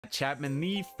Matt Chapman,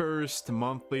 the first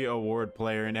monthly award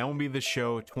player in MLB The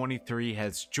Show 23,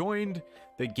 has joined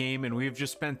the game, and we've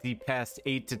just spent the past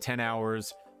 8 to 10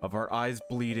 hours of our eyes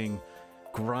bleeding,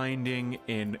 grinding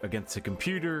in against the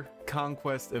computer,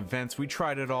 conquest, events. We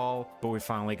tried it all, but we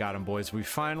finally got him, boys. We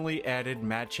finally added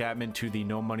Matt Chapman to the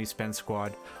No Money Spent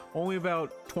squad only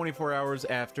about 24 hours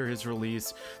after his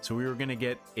release, so we were going to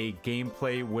get a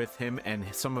gameplay with him and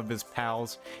some of his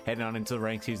pals heading on into the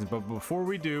ranked season. But before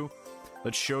we do,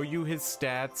 let's show you his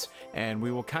stats, and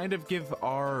we will kind of give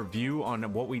our view on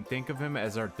what we think of him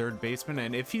as our third baseman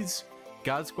and if he's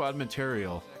God Squad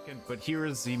material. But here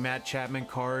is the Matt Chapman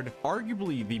card,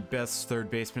 arguably the best third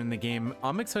baseman in the game.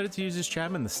 I'm excited to use this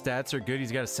Chapman. The stats are good.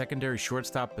 He's got a secondary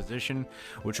shortstop position,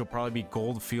 which will probably be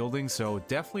gold fielding, so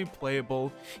definitely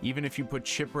playable. Even if you put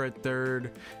Chipper at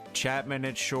third, Chapman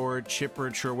at short, Chipper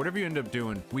at short, whatever you end up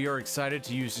doing. We are excited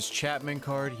to use this Chapman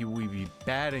card. He will be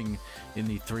batting in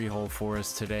the 3-hole for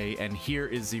us today, and here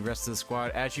is the rest of the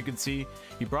squad. As you can see,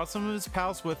 he brought some of his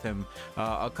pals with him.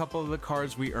 A couple of the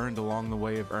cards we earned along the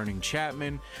way of earning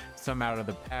Chapman, some out of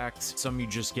the packs, some you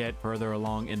just get further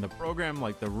along in the program,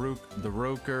 like the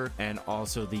Roker, and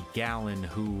also the Gallon,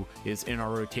 who is in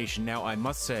our rotation. Now, I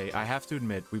must say, I have to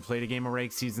admit, we played a game of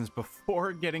ranked seasons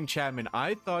before getting Chapman.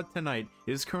 I thought tonight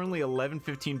is currently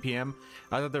 11:15 p.m.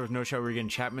 I thought there was no shot we were getting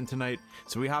Chapman tonight,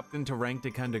 so we hopped into ranked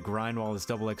to kind of grind while it's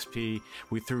double XP.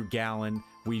 We threw Gallon,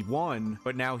 we won,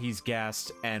 but now he's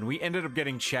gassed, and we ended up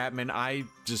getting Chapman. I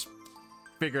just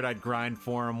figured I'd grind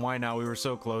for him. Why not? We were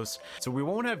so close. So we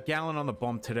won't have Gallon on the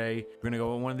bump today. We're gonna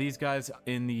go with one of these guys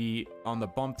on the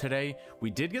bump today.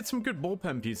 We did get some good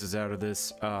bullpen pieces out of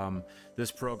this this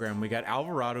program. We got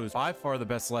Alvarado, who's by far the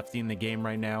best lefty in the game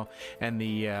right now, and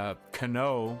the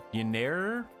Cano,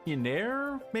 Yenair,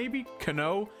 maybe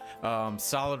Cano,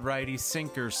 solid righty,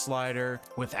 sinker, slider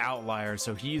with outlier.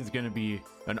 So he's gonna be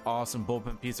an awesome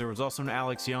bullpen piece. There was also an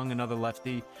Alex Young, another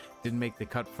lefty, didn't make the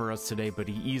cut for us today, but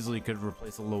he easily could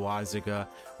replace a Loizaga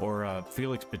or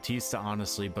Felix Bautista,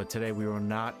 honestly. But today we will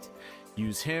not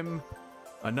use him.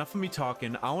 Enough of me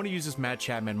talking. I want to use this Matt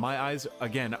Chapman. My eyes,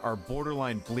 again, are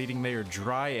borderline bleeding. They are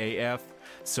dry AF.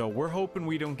 So we're hoping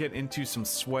we don't get into some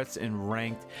sweats in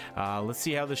ranked. Let's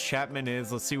see how this Chapman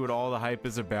is. Let's see what all the hype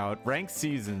is about. Ranked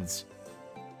seasons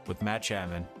with Matt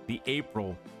Chapman, the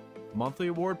April monthly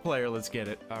award player. Let's get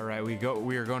it. All right, we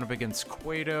are going up against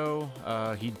Cueto.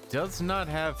 He does not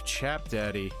have Chap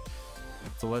Daddy,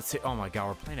 so let's see. Oh my god,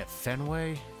 we're playing at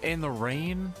Fenway in the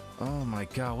rain. Oh my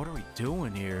god, what are we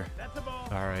doing here? That's the ball.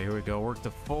 All right, here we go. Work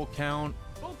the full count.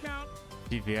 Full count.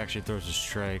 See if he actually throws a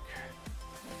strike.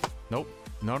 Nope.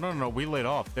 No, we laid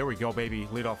off. There we go, baby.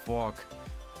 Lead off walk.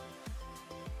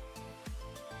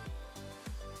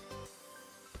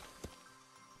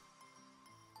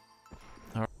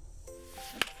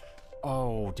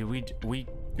 Oh, did we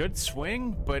good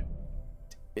swing, but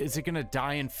is it gonna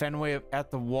die in Fenway at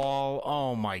the wall?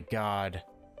 Oh my god.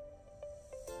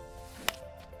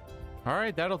 All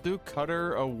right, that'll do.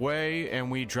 Cutter away,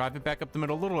 and we drive it back up the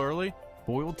middle a little early,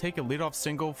 but we will take a leadoff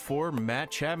single for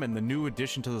Matt Chapman, the new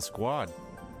addition to the squad.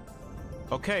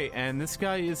 Okay, and this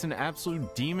guy is an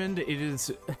absolute demon. It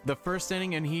is the first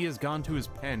inning, and he has gone to his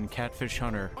pen, Catfish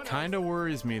Hunter. Kind of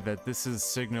worries me that this is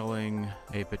signaling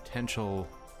a potential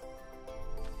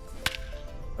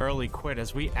early quit,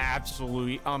 as we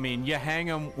absolutely, I mean, you hang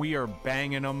him, we are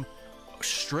banging him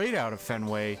straight out of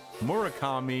Fenway.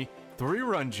 Murakami,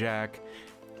 3-run jack.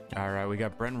 All right, we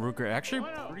got Brent Rooker. Actually,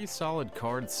 pretty solid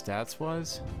card stats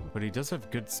wise, but he does have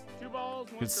good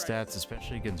stats,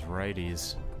 especially against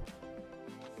righties.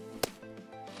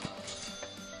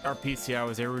 Our PCI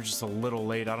was there. We were just a little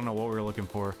late. I don't know what we were looking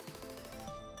for.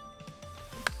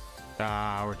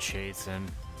 Ah, we're chasing.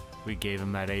 We gave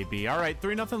him that AB. All right,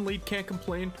 3-0 lead. Can't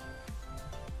complain.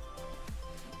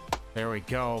 There we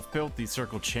go. Filthy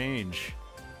circle change.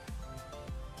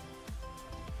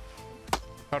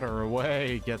 Cutter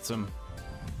away. Gets him.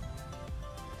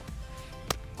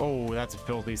 Oh, that's a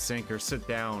filthy sinker. Sit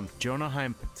down. Jonah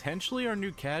Heim, potentially our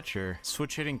new catcher.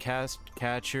 Switch hitting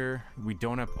catcher. We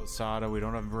don't have Posada. We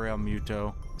don't have Real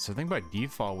Muto. So I think by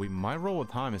default, we might roll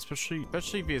with Heim, especially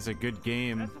if he has a good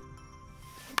game.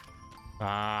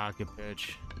 Ah, good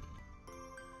pitch.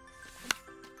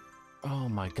 Oh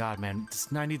my god, man. This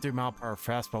 93-mile-per-hour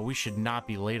fastball. We should not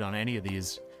be late on any of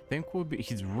these. I think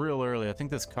he's real early. I think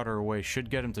this cutter away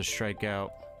should get him to strike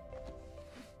out.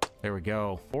 There we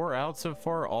go. 4 outs so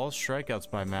far, all strikeouts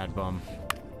by Mad Bum.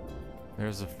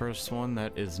 There's the first one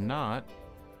that is not.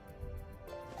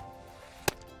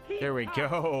 There we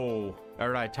go. All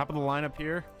right, top of the lineup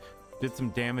here. Did some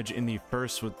damage in the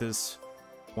first with this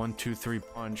 1-2-3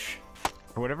 punch.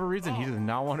 For whatever reason, he does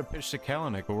not want to pitch to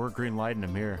Kalanick, but we're green lighting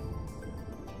him here.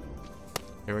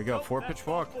 There we go, 4-pitch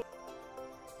walk.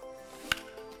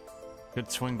 Good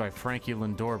swing by Frankie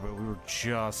Lindor, but we were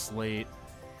just late.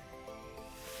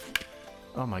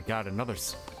 Oh my god, another...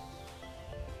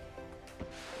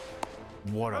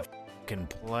 What a fucking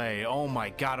play. Oh my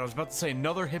god, I was about to say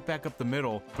another hit back up the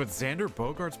middle, but Xander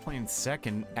Bogaerts playing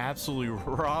second absolutely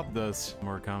robbed us.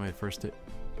 Murakami first hit.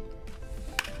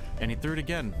 And he threw it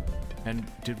again. And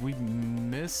did we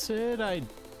miss it? I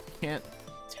can't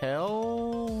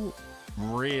tell.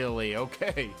 Really?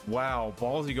 Okay. Wow,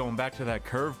 ballsy going back to that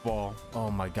curveball. Oh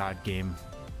my god, game.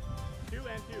 2-2.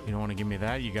 You don't want to give me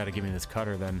that? You got to give me this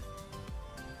cutter then.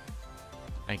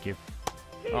 Thank you.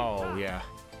 Oh yeah.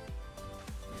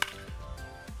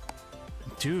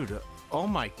 Dude, oh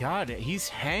my god, he's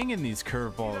hanging these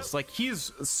curveballs. Like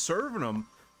he's serving them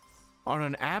on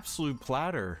an absolute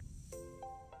platter.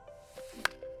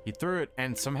 He threw it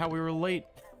and somehow we were late.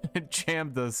 It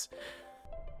jammed us.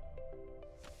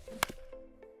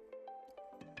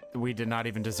 We did not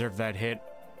even deserve that hit.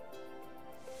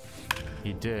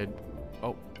 He did.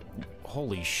 Oh,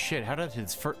 holy shit. How did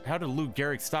Lou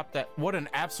Gehrig stop that? What an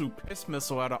absolute piss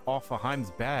missile off of Heim's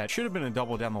bat. Should have been a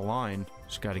double down the line.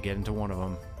 Just got to get into one of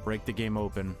them. Break the game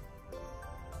open.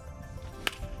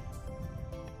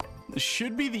 This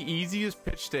should be the easiest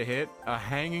pitch to hit. A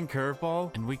hanging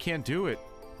curveball, and we can't do it.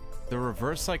 The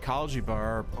reverse psychology by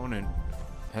our opponent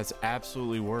has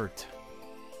absolutely worked.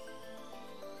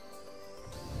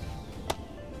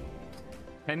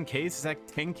 10 Ks? Is that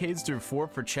 10 Ks through 4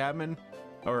 for Chapman?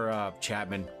 Or,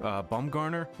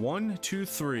 Bumgarner? 1, 2,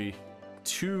 3.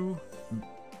 2.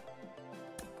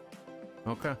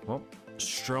 Okay, well,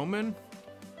 Stroman.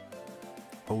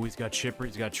 Oh, he's got Chipper,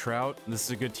 he's got Trout. This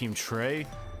is a good team. Trey.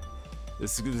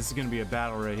 This is going to be a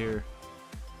battle right here.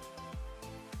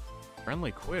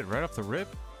 Friendly quit right off the rip.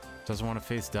 Doesn't want to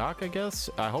face Doc, I guess.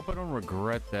 I hope I don't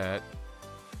regret that.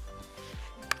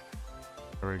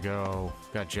 There we go.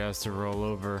 Got Jazz to roll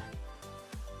over.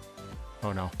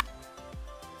 Oh no.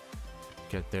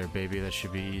 Get there, baby. That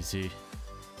should be easy.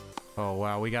 Oh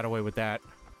wow, we got away with that.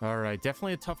 All right,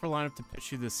 definitely a tougher lineup to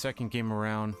pitch you this second game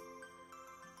around.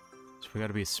 So we got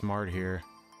to be smart here.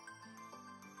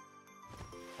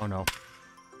 Oh no.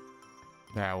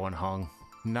 That one hung.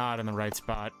 Not in the right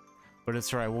spot. But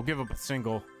it's all right. We'll give up a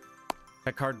single.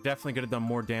 That card definitely could have done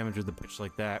more damage with a pitch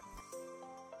like that.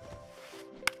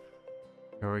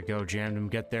 There we go. Jammed him.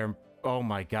 Get there. Oh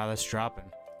my god, that's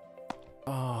dropping.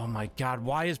 Oh my god.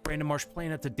 Why is Brandon Marsh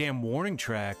playing at the damn warning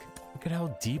track? Look at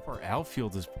how deep our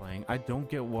outfield is playing. I don't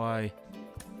get why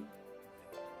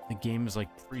the game is like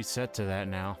preset to that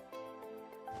now.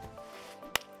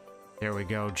 There we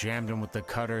go. Jammed him with the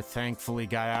cutter. Thankfully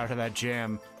got out of that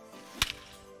jam.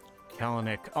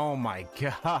 Kalanick. Oh my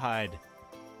god.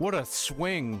 What a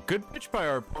swing. Good pitch by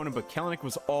our opponent, but Kalanick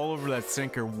was all over that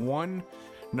sinker. 1-0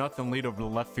 lead over the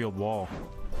left field wall.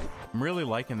 I'm really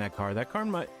liking that card. That card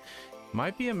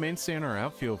might be a mainstay in our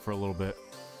outfield for a little bit.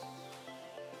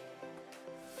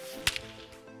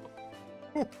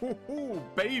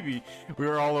 Baby. We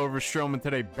were all over Stroman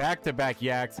today. Back-to-back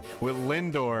yaks with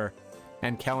Lindor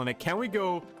and Kalanick. Can we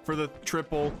go for the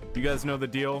triple? You guys know the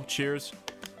deal. Cheers.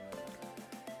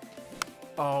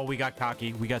 Oh, we got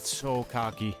cocky. We got so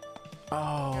cocky.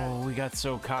 Oh, we got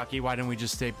so cocky. Why didn't we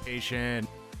just stay patient?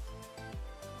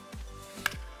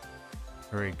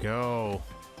 There we go.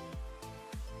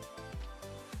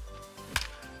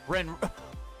 Ren.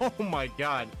 Oh my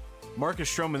god.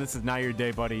 Marcus Stroman, this is not your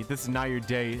day, buddy. This is not your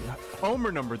day.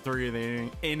 Homer number 3 of the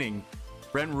inning.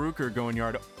 Brent Rooker going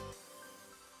yard.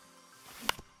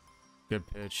 Good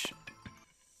pitch.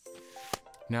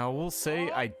 Now, we'll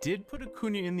say I did put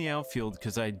Acuna in the outfield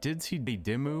because I did see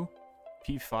Dimu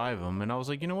P5 him, and I was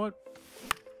like, you know what?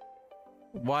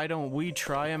 Why don't we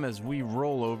try him as we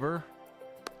roll over?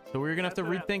 So we're going to have to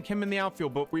rethink him in the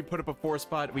outfield, but we put up a 4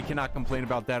 spot. We cannot complain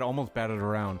about that. Almost batted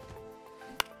around.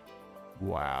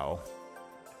 Wow.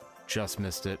 Just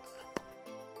missed it.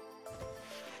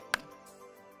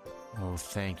 Oh,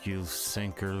 thank you,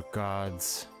 sinker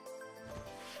gods.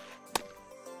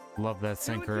 Love that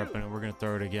sinker up, and we're going to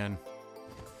throw it again.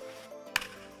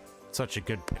 Such a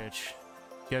good pitch.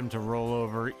 Get him to roll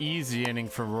over. Easy inning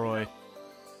for Roy.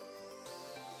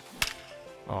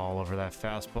 All over that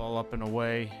fastball, up and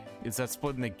away. Is that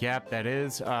splitting the gap? That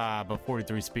is. But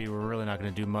 43 speed, we're really not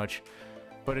going to do much.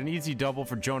 But an easy double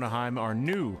for Jonah Heim, our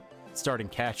new starting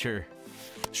catcher.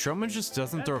 Stroman just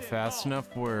doesn't throw fast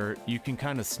enough where you can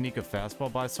kind of sneak a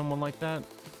fastball by someone like that.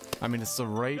 I mean, it's the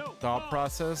right thought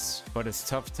process, but it's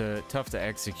tough to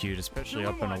execute, especially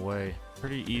up and away.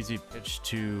 Pretty easy pitch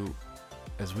to,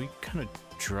 as we kind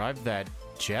of drive that.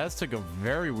 Jazz took a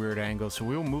very weird angle, so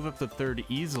we will move up to third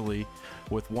easily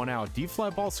with 1 out. D-fly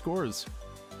ball scores.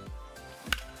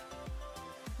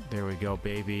 There we go,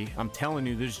 baby. I'm telling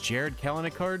you, this Jared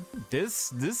Kelenic card,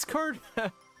 this card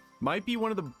might be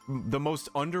one of the most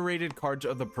underrated cards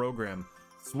of the program.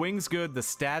 Swings good, the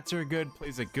stats are good,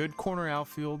 plays a good corner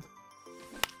outfield.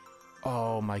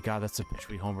 Oh my god, that's a pitch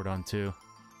we homered on too.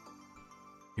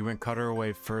 He went cutter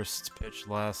away first pitch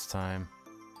last time.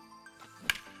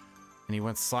 And he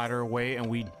went slider away, and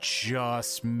we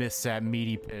just missed that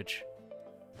meaty pitch.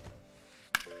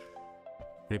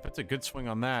 But he puts a good swing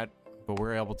on that, but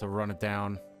we're able to run it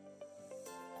down.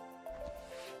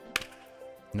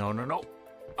 No, no, no.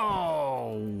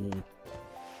 Oh!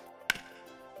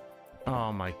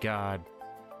 Oh my god.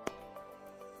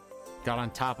 Got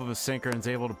on top of a sinker and is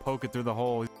able to poke it through the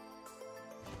hole.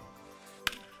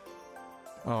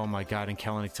 Oh my god, and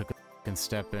Kelenic took a fucking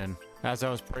step in. As I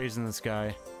was praising this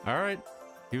guy. Alright.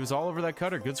 He was all over that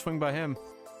cutter. Good swing by him.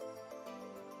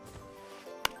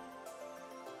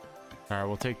 Alright,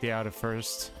 we'll take the out at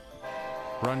first.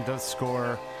 Run does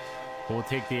score. But we'll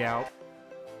take the out.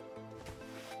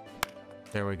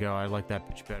 There we go. I like that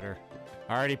pitch better.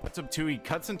 Alright, he puts up 2. He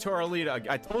cuts into our lead.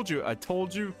 I told you.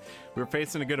 We were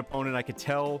facing a good opponent. I could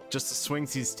tell just the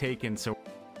swings he's taken. So,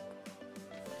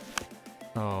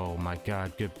 oh my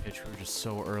god, good pitch. We were just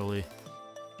so early.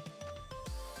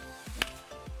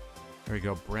 There we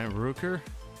go, Brent Rooker.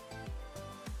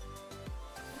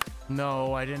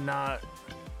 No, I did not.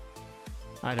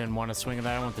 I didn't want to swing at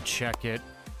that. I want to check it.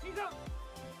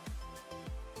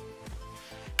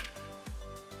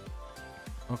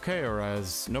 Okay,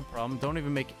 Orez, no problem. Don't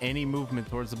even make any movement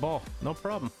towards the ball. No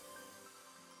problem.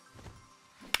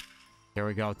 There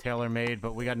we go, tailor made,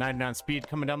 but we got 99 speed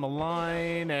coming down the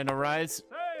line, and Orez.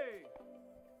 Hey!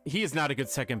 He is not a good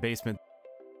second baseman.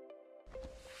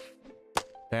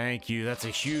 Thank you. That's a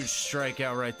huge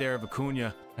strikeout right there of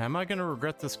Acuna. Am I going to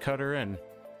regret this cutter in?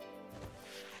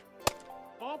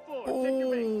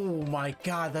 Oh my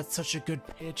god, that's such a good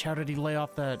pitch. How did he lay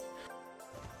off that?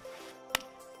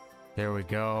 There we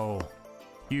go.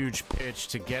 Huge pitch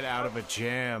to get out of a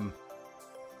jam.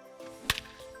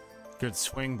 Good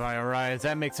swing by Arias.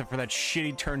 That makes up for that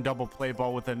shitty turn double play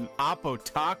ball with an Oppo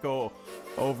Taco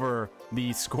over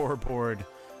the scoreboard.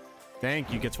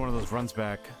 Thank you. Gets one of those runs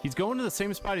back. He's going to the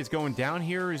same spot. He's going down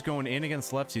here. He's going in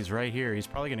against lefties right here. He's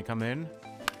probably going to come in.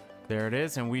 There it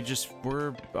is. And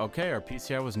we're okay. Our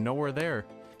PCI was nowhere there.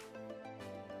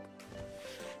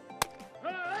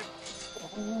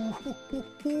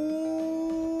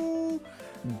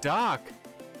 Doc.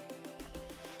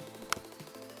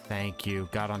 Thank you.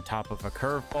 Got on top of a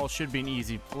curveball. Should be an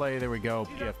easy play. There we go.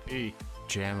 PFP.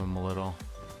 Jam him a little.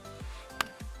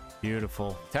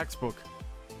 Beautiful. Textbook.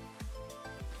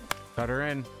 Cut her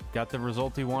in. Got the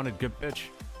result he wanted. Good pitch.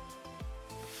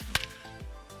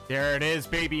 There it is,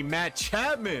 baby. Matt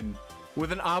Chapman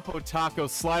with an Oppo Taco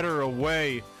slider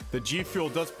away. The G Fuel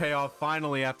does pay off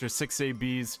finally after 6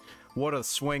 ABs. What a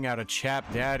swing out of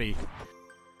Chap Daddy.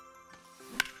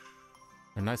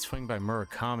 A nice swing by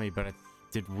Murakami, but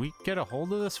did we get a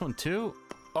hold of this one too?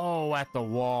 Oh, at the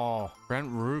wall. Brent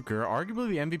Rooker, arguably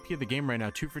the MVP of the game right now.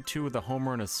 2 for 2 with a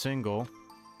homer and a single.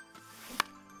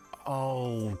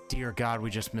 Oh, dear God, we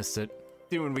just missed it.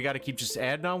 Doing, we got to keep just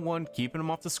adding on 1, keeping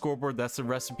them off the scoreboard. That's the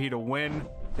recipe to win.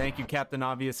 Thank you, Captain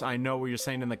Obvious. I know what you're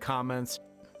saying in the comments.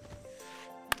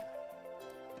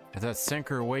 If that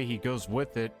sinker away, he goes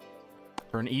with it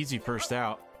for an easy first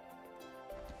out.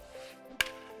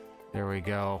 There we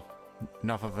go.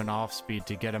 Enough of an off speed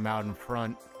to get him out in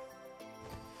front.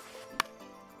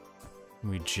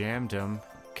 We jammed him.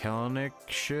 Kelenic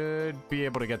should be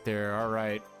able to get there. All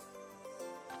right.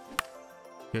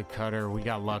 Good cutter. We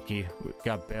got lucky. We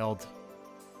got bailed.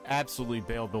 Absolutely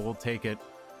bailed, but we'll take it.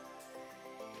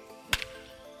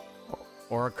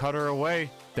 Or a cutter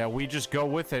away that we just go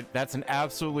with it. That's an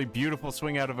absolutely beautiful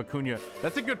swing out of Acuna.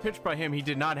 That's a good pitch by him. He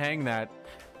did not hang that.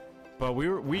 But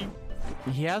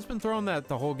he has been throwing that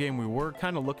the whole game. We were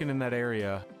kind of looking in that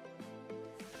area.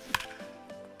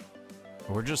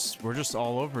 We're just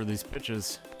all over these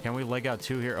pitches. Can we leg out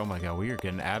 2 here? Oh my god, we are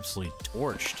getting absolutely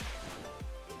torched.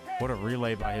 What a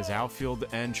relay by his outfield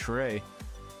and Trey.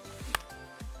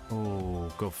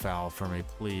 Oh, go foul for me,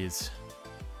 please.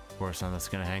 Of course, that's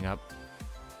gonna hang up.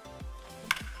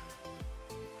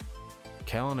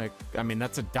 Kelenic, I mean,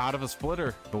 that's a dot of a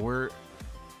splitter, but we're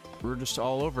just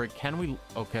all over it. Can we?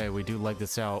 Okay, we do leg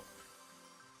this out.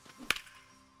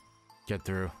 Get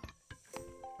through.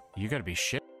 You gotta be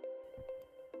shit.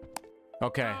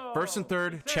 Okay, first and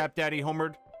third. Chap Daddy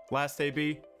homered. Last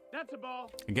AB. That's a ball.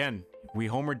 Again, We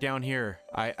homered down here.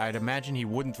 I'd imagine he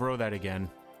wouldn't throw that again.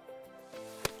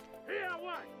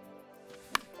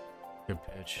 Good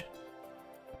pitch.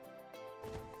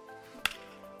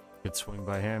 Good swing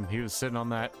by him. He was sitting on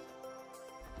that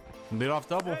leadoff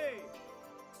double.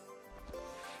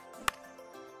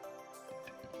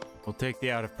 We'll take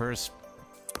the out of first.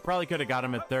 Probably could have got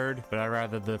him at third, but I'd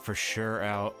rather the for sure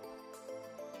out.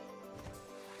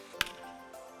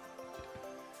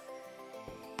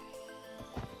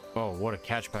 Oh, what a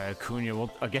catch by Acuna.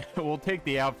 We'll take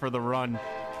the out for the run.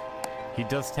 He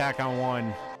does tack on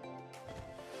one.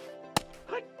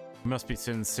 He must be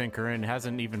sitting sinker in.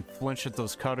 Hasn't even flinched at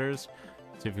those cutters.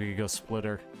 See if we could go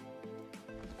splitter.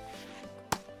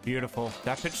 Beautiful.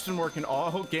 That pitch been working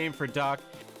all game for Doc.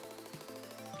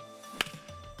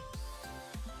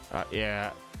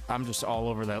 Yeah, I'm just all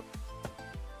over that.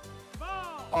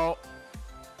 Oh.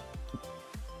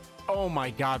 Oh my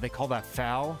God, they call that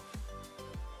foul?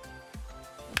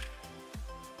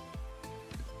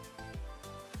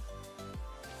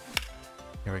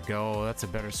 There we go. That's a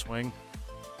better swing.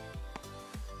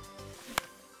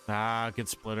 Ah, good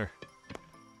splitter.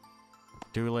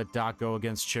 Do we let Doc go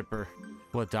against Chipper?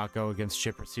 Let Doc go against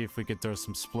Chipper. See if we could throw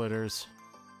some splitters.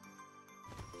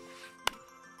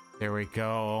 There we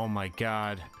go. Oh my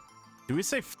God. Do we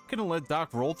say fucking let Doc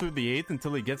roll through the 8th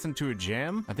until he gets into a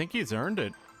jam? I think he's earned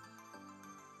it.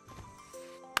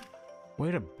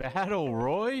 Way to battle,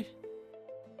 Roy.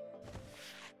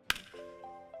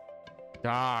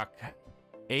 Doc.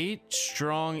 8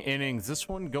 strong innings. This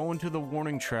one going to the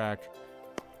warning track.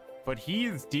 But he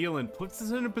is dealing. Puts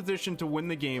us in a position to win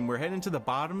the game. We're heading to the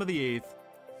bottom of the 8th.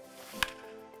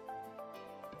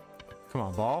 Come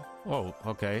on, ball. Oh,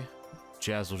 okay.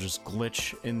 Jazz will just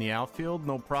glitch in the outfield.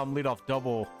 No problem. Lead off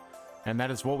double. And that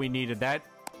is what we needed. That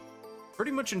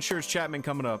pretty much ensures Chapman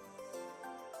coming up.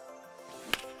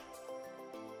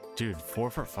 Dude, 4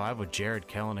 for 5 with Jared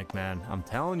Kelenic, man. I'm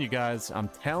telling you guys. I'm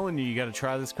telling you, you got to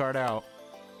try this card out.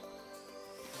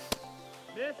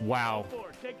 Wow.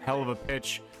 Hell of a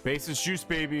pitch. Bases juice,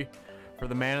 baby. For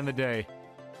the man of the day.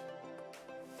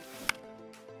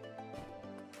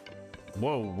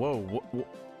 Whoa, whoa.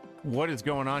 What is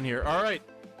going on here? All right.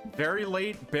 Very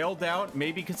late. Bailed out.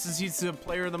 Maybe because he's the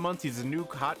player of the month. He's a new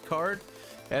hot card.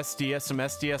 SDS, some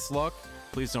SDS luck.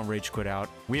 Please don't rage quit out.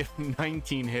 We have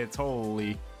 19 hits.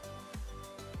 Holy.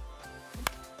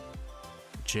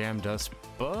 Jammed us,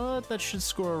 but that should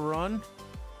score a run.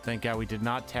 Thank God we did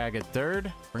not tag at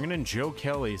third. Bringing in Joe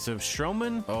Kelly. So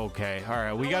Stroman. Okay. All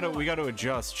right. We gotta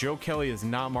adjust. Joe Kelly is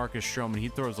not Marcus Stroman. He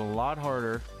throws a lot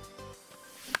harder.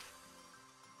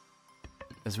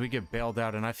 As we get bailed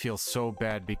out, and I feel so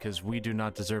bad because we do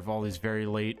not deserve all these very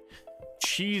late,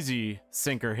 cheesy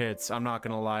sinker hits. I'm not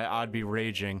gonna lie. I'd be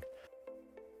raging.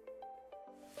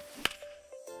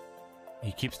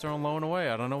 He keeps throwing low and away.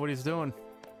 I don't know what he's doing.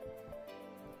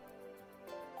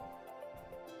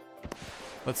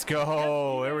 Let's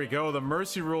go. There we go. The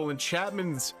mercy rule in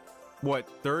Chapman's, what,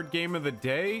 third game of the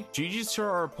day? GG's to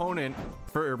our opponent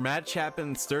for Matt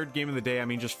Chapman's third game of the day. I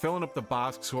mean, just filling up the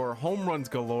box score, home runs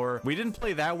galore. We didn't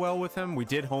play that well with him. We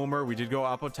did homer. We did go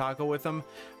Apotaco with him.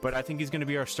 But I think he's going to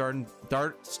be our starting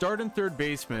third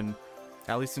baseman,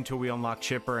 at least until we unlock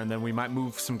Chipper, and then we might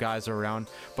move some guys around.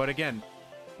 But again,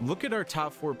 look at our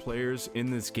top 4 players in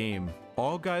this game.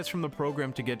 All guys from the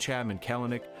program to get Chapman.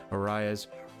 Kelenic, Arias,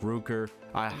 Ruker.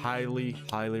 I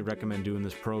highly recommend doing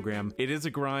this program. It is a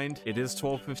grind. It is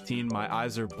 12:15. My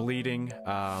eyes are bleeding,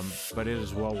 but it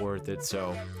is well worth it.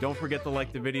 So don't forget to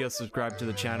like the video, subscribe to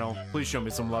the channel. Please show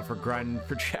me some love for grinding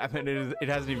for Chapman. It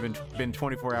hasn't even been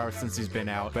 24 hours since he's been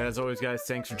out. But as always, guys,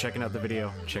 thanks for checking out the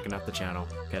video, checking out the channel.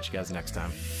 Catch you guys next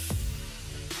time.